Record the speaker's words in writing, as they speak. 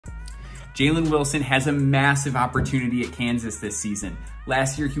Jalen Wilson has a massive opportunity at Kansas this season.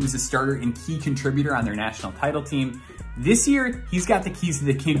 Last year, he was a starter and key contributor on their national title team. This year, he's got the keys to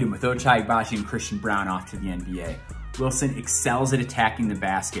the kingdom with Ochai Agbaji and Christian Braun off to the NBA. Wilson excels at attacking the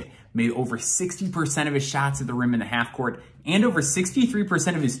basket, made over 60% of his shots at the rim in the half court, and over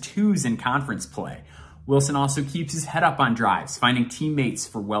 63% of his twos in conference play. Wilson also keeps his head up on drives, finding teammates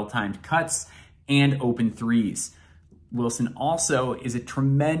for well-timed cuts and open threes. Wilson also is a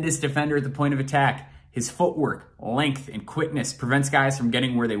tremendous defender at the point of attack. His footwork, length, and quickness prevents guys from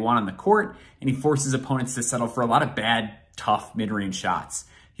getting where they want on the court, and he forces opponents to settle for a lot of bad, tough mid-range shots.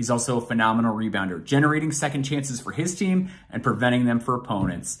 He's also a phenomenal rebounder, generating second chances for his team and preventing them for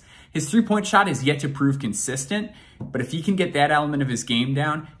opponents. His three-point shot is yet to prove consistent, but if he can get that element of his game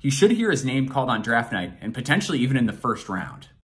down, he should hear his name called on draft night and potentially even in the first round.